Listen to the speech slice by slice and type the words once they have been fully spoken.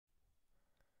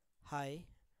Hi,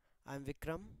 I am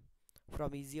Vikram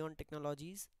from eZeon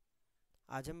technologies.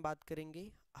 आज हम बात करेंगे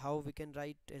how we can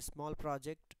write A small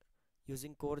project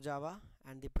using core Java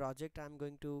and the project I am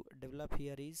going to develop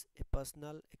here is a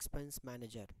personal expense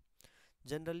manager.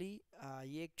 Generally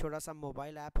ये एक छोटा सा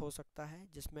mobile app हो सकता है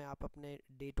जिसमें आप अपने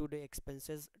day to day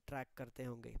expenses track करते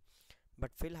होंगे,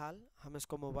 बट फ़िलहाल हम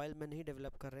इसको मोबाइल में नहीं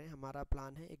डेवलप कर रहे हैं। हमारा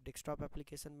प्लान है एक डेस्कटॉप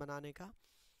एप्लीकेशन बनाने का,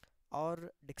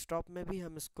 और डेस्कटॉप में भी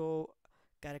हम इसको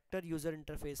कैरेक्टर यूज़र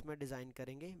इंटरफेस में डिज़ाइन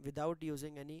करेंगे without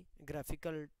using any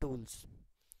graphical tools.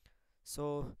 So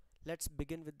let's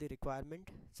begin with the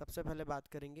requirement. सबसे पहले बात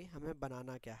करेंगे हमें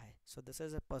बनाना क्या है। So this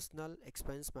is a personal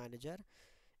expense manager.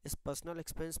 इस पर्सनल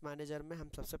एक्सपेंस मैनेजर में हम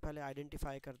सबसे पहले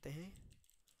आइडेंटिफाई करते हैं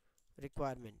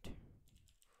रिक्वायरमेंट।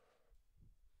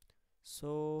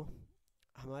 सो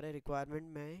हमारे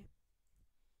रिक्वायरमेंट में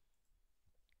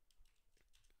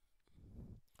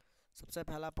सबसे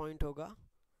पहला पॉइंट होगा,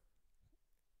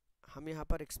 हम यहाँ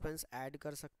पर एक्सपेंस ऐड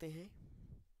कर सकते हैं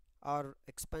और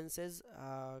expenses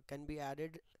can be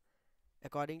added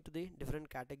according to the different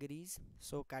categories.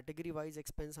 So category wise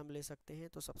expense हम ले सकते हैं।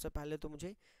 तो सबसे पहले तो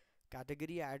मुझे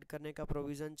कैटेगरी ऐड करने का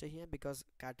प्रोविज़न चाहिए, because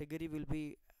category will be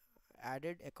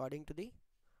added according to the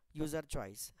user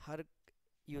choice. Her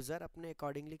user अपने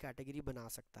अकॉर्डिंगली कैटेगरी बना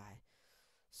सकता है।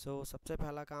 सो सबसे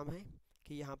पहला काम है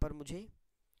कि यहाँ पर मुझे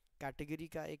कैटेगरी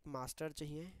का एक मास्टर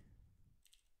चाहिए।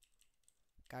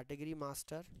 कैटेगरी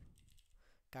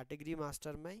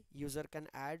मास्टर में user can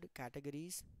add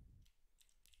categories,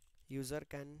 user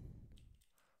can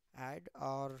add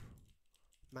और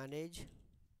manage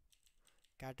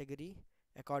category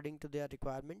according to their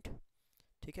requirement.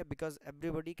 ठीक है, because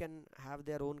everybody can have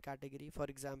their own category. For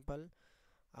example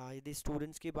यदि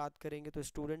स्टूडेंट्स की बात करेंगे तो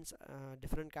स्टूडेंट्स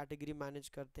डिफरेंट कैटेगरी मैनेज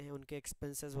करते हैं। उनके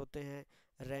एक्सपेंसेस होते हैं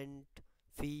rent,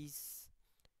 fees,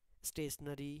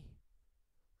 stationery,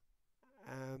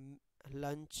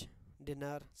 lunch,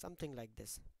 dinner, something like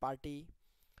this, party.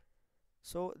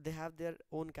 So they have their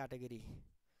own category.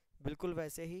 बिल्कुल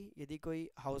वैसे ही यदि कोई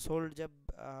हाउस होल्ड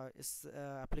जब इस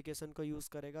एप्लीकेशन को यूज़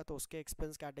करेगा तो उसके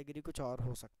एक्सपेंस कैटेगरी कुछ और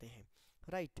हो सकते हैं,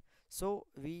 right. So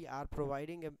we are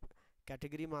providing A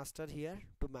category master here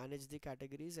to manage the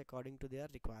categories according to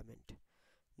their requirement.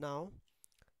 Now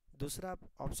दूसरा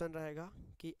ऑप्शन रहेगा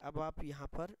कि अब आप यहाँ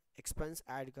पर एक्सपेंस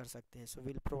ऐड कर सकते हैं। So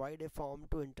will provide a form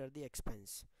to enter the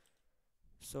expense.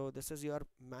 So this is your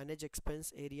manage expense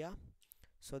area.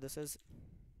 So this is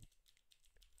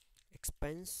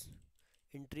expense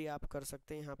entry आप कर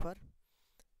सकते हैं। यहाँ पर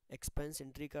expense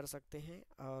entry कर सकते हैं,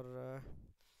 और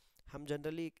हम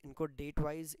जनरली इनको डेट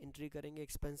वाइज एंट्री करेंगे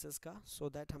एक्सपेंसेस का, सो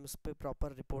दैट हम इस पर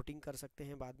प्रॉपर रिपोर्टिंग कर सकते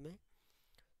हैं बाद में।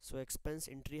 सो एक्सपेंस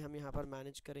एंट्री हम यहाँ पर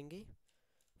मैनेज करेंगे।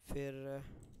 फिर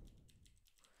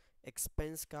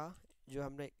एक्सपेंस का जो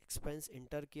हमने एक्सपेंस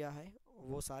इंटर किया है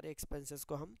वो सारे एक्सपेंसेस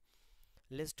को हम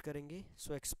लिस्ट करेंगे।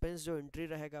 सो एक्सपेंस जो एंट्री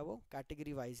रहेगा वो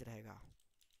कैटेगरी वाइज रहेगा,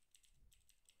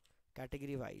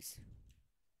 category wise.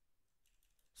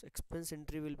 So expense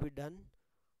entry will be done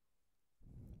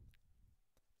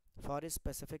for a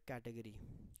specific category.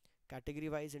 Category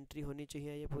wise entry होनी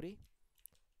चाहिए ये पूरी।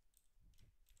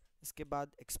 इसके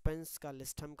बाद एक्सपेंस का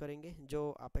लिस्ट हम करेंगे।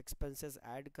 जो आप एक्सपेंसेस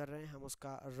ऐड कर रहे हैं हम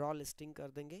उसका रॉ लिस्टिंग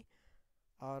कर देंगे,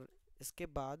 और इसके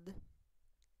बाद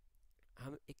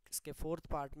हम इसके फोर्थ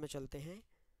पार्ट में चलते हैं,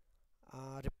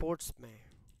 रिपोर्ट्स में।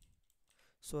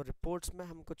 सो रिपोर्ट्स में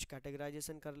हम कुछ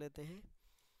कैटेगराइजेशन कर लेते हैं।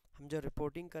 हम जो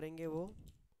रिपोर्टिंग करेंगे वो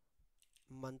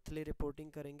मंथली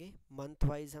रिपोर्टिंग करेंगे। मंथ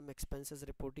वाइज हम एक्सपेंसेस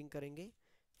रिपोर्टिंग करेंगे।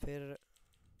 फिर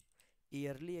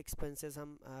ईयरली एक्सपेंसेस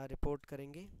हम रिपोर्ट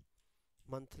करेंगे।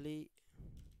 Monthly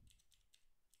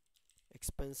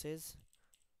expenses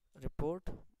report,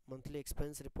 monthly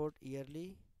expense report, yearly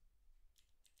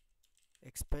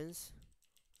expense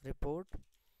report,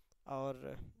 और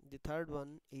the third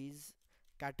one is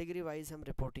category wise हम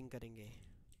रिपोर्टिंग करेंगे।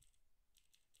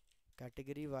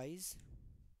 Category wise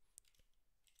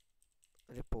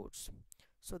reports.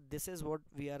 So this is what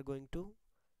we are going to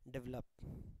develop.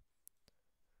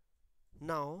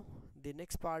 Now the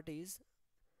next part is,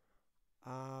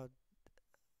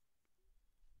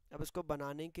 अब इसको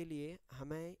बनाने के लिए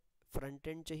हमें front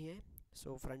end चाहिए।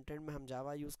 सो फ्रंट एंड में हम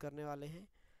जावा यूज़ करने वाले हैं,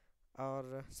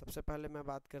 और सबसे पहले मैं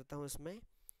बात करता हूँ इसमें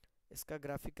इसका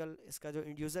ग्राफिकल, इसका जो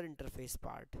user interface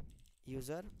part,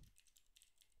 user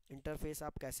interface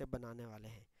आप कैसे बनाने वाले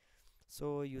हैं।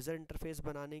 सो यूज़र इंटरफेस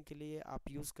बनाने के लिए आप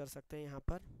यूज़ कर सकते हैं यहाँ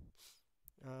पर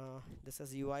दिस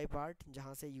इज़ यूआई पार्ट,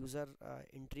 जहाँ से यूज़र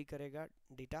एंट्री करेगा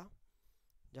डेटा,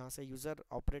 जहाँ से यूज़र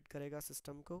ऑपरेट करेगा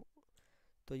सिस्टम को।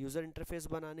 तो यूज़र इंटरफेस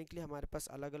बनाने के लिए हमारे पास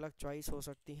अलग अलग चॉइस हो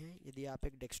सकती हैं। यदि आप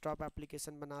एक डेस्कटॉप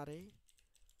एप्लीकेशन बना रहे हैं,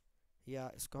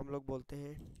 या इसको हम लोग बोलते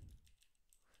हैं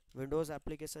विंडोज़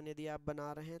एप्लीकेशन यदि आप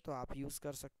बना रहे हैं तो आप यूज़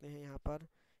कर सकते हैं यहाँ पर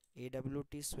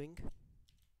AWT स्विंग,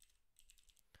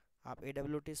 आप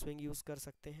AWT स्विंग यूज़ कर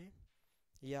सकते हैं,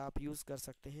 या आप यूज़ कर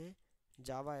सकते हैं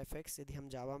जावा एफएक्स। यदि हम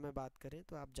जावा में बात करें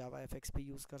तो आप जावा एफएक्स भी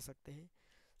यूज़ कर सकते हैं।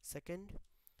 सेकंड,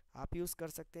 आप यूज़ कर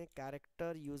सकते हैं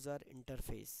character user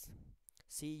interface,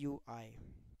 CUI।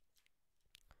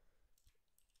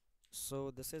 So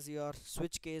this is your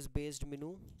switch case based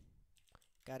menu,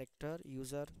 character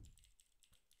user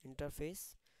interface.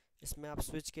 इसमें आप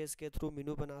स्विच केस के थ्रू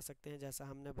मेनू बना सकते हैं, जैसा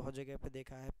हमने बहुत जगह पे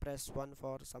देखा है, press 1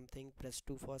 for something, press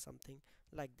 2 for something,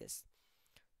 like this.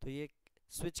 तो ये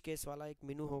स्विच केस वाला एक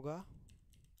मेनू होगा,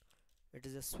 it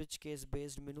is a switch case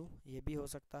based मेनू, ये भी हो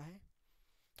सकता है।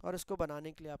 और इसको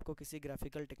बनाने के लिए आपको किसी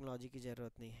ग्राफिकल टेक्नोलॉजी की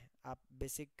ज़रूरत नहीं है, आप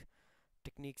बेसिक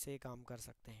टेक्निक से काम कर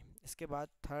सकते हैं। इसके बाद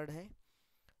थर्ड है,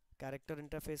 कैरेक्टर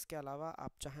इंटरफेस के अलावा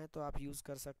आप चाहें तो आप यूज़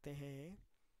कर सकते हैं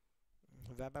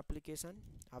वेब एप्लीकेशन,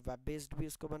 आप वेब बेस्ड भी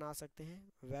इसको बना सकते हैं,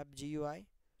 web GUI,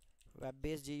 web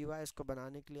based GUI। इसको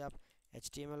बनाने के लिए आप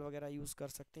HTML वगैरह यूज़ कर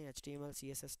सकते हैं, HTML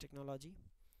CSS टेक्नोलॉजी,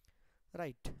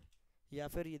 राइट। या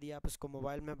फिर यदि आप इसको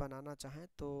मोबाइल में बनाना चाहें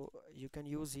तो you can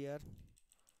use here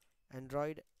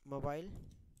Android mobile,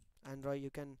 Android you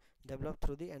can develop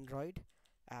through the Android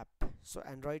app. So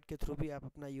Android के थ्रू भी आप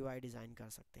अपना UI डिज़ाइन कर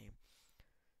सकते हैं।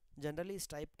 जनरली इस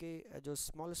टाइप के जो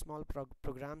स्मॉल स्मॉल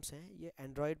प्रोग्राम्स हैं ये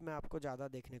एंड्रॉयड में आपको ज़्यादा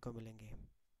देखने को मिलेंगे।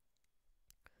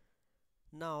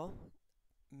 नाउ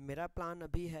मेरा प्लान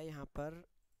अभी है यहाँ पर,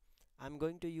 I am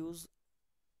going to use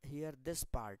here this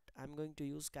part, I'm going to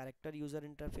use character user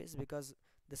interface because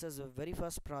this is a very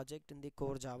first project in the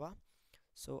core Java.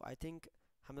 So I think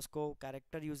हम इसको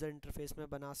character user interface में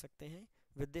बना सकते हैं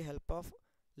with the help of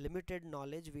limited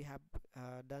knowledge we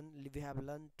have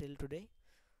learned till today.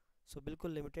 So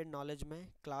बिल्कुल limited knowledge में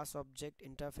class object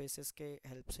interfaces के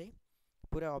help से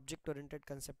पूरे ऑब्जेक्ट ओरिएंटेड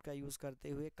कंसेप्ट का यूज़ करते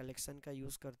हुए, कलेक्शन का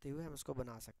यूज़ करते हुए हम इसको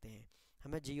बना सकते हैं,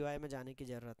 हमें GUI में जाने की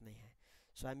ज़रूरत नहीं है।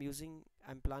 So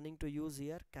I'm planning to use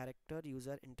here character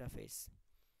user interface.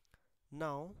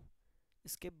 Now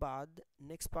इसके बाद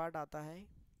next part आता है,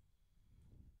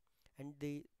 and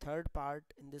the third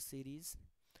part in this series,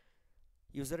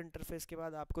 user interface के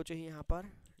बाद आपको चाहिए यहाँ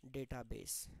पर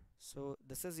database. So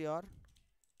this is your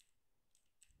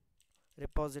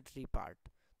repository part.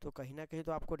 तो कहीं ना कहीं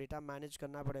तो आपको डेटा मैनेज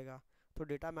करना पड़ेगा। तो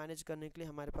डेटा मैनेज करने के लिए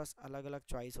हमारे पास अलग अलग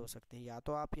चॉइस हो सकते हैं, या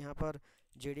तो आप यहाँ पर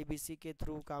JDBC के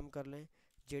थ्रू काम कर लें,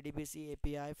 JDBC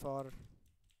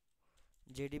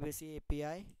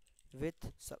API with,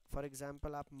 for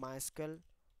example आप MySQL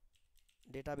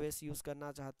डेटाबेस यूज़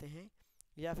करना चाहते हैं,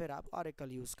 या फिर आप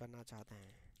Oracle यूज़ करना चाहते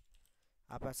हैं,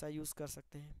 आप ऐसा यूज़ कर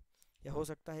सकते हैं। या हो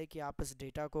सकता है कि आप इस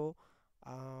डेटा को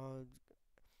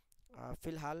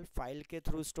फ़िलहाल फ़ाइल के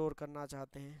थ्रू स्टोर करना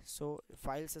चाहते हैं। सो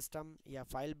फाइल सिस्टम या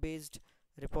फाइल बेस्ड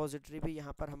रिपोजिटरी भी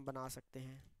यहाँ पर हम बना सकते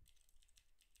हैं।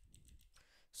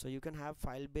 So you can have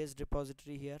file based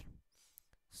repository here.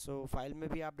 So file में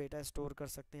भी आप डेटा स्टोर कर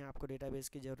सकते हैं, आपको डेटाबेस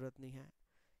की ज़रूरत नहीं है,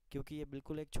 क्योंकि ये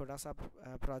बिल्कुल एक छोटा सा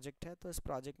प्रोजेक्ट है। तो इस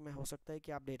प्रोजेक्ट में हो सकता है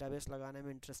कि आप डेटाबेस लगाने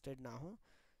में इंटरेस्टेड ना हो,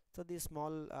 तो the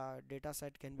small data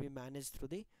set can be manage through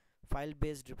the file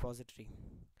based repository.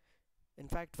 In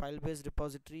fact, file-based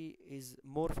repository is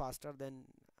more faster than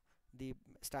the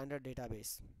standard database.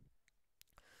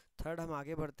 Third, हम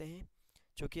आगे बढ़ते हैं।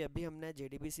 क्योंकि अभी हमने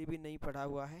JDBC भी नहीं पढ़ा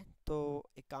हुआ है, तो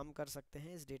एक काम कर सकते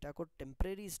हैं, इस डेटा को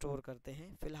टेम्परेरी स्टोर करते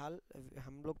हैं। फ़िलहाल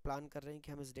हम लोग प्लान कर रहे हैं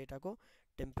कि हम इस डेटा को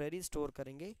टेम्परेरी स्टोर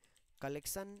करेंगे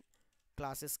कलेक्शन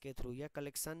क्लासेस के थ्रू, या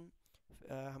कलेक्शन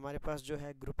हमारे पास जो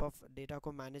है ग्रुप ऑफ डेटा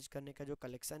को मैनेज करने का जो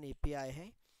कलेक्शन API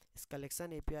है, इस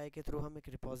कलेक्शन API के थ्रू हम एक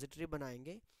रिपोजिटरी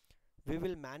बनाएंगे। We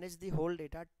will manage the whole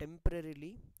data temporarily,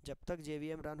 जब तक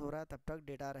JVM रन हो रहा है तब तक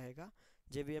डेटा रहेगा,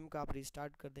 JVM का आप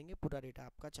रिस्टार्ट कर देंगे, पूरा डेटा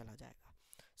आपका चला जाएगा।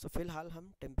 सो फिलहाल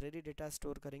हम टेम्परेरी डेटा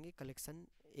स्टोर करेंगे कलेक्शन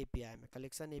API में।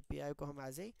 कलेक्शन API को हम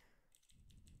एज ए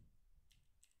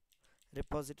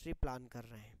रिपोजिटरी प्लान कर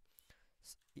रहे हैं,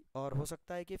 और हो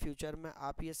सकता है कि फ्यूचर में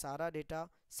आप ये सारा डेटा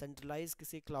सेंट्रलाइज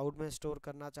किसी क्लाउड में स्टोर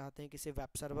करना चाहते हैं, किसी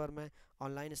वेब सर्वर में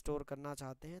ऑनलाइन स्टोर करना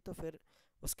चाहते हैं, तो फिर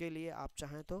उसके लिए आप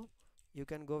चाहें तो you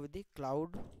can go with the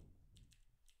cloud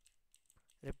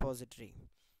repository.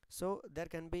 So there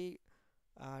can be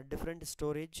different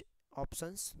storage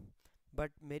options,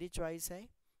 but मेरी choice है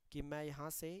कि मैं यहाँ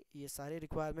से ये सारे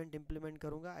requirement implement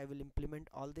करूँगा। I will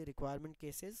implement all the requirement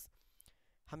cases।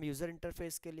 हम user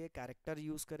interface के लिए character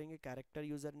use करेंगे, character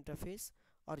user interface,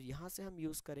 और यहाँ से हम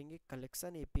use करेंगे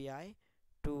collection API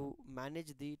to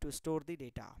manage to store the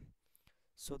data.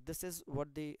 So this is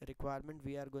what the requirement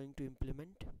we are going to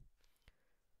implement.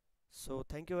 So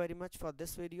thank you very much for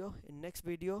this video. In next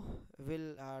video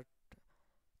we'll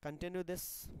continue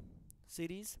this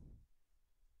series.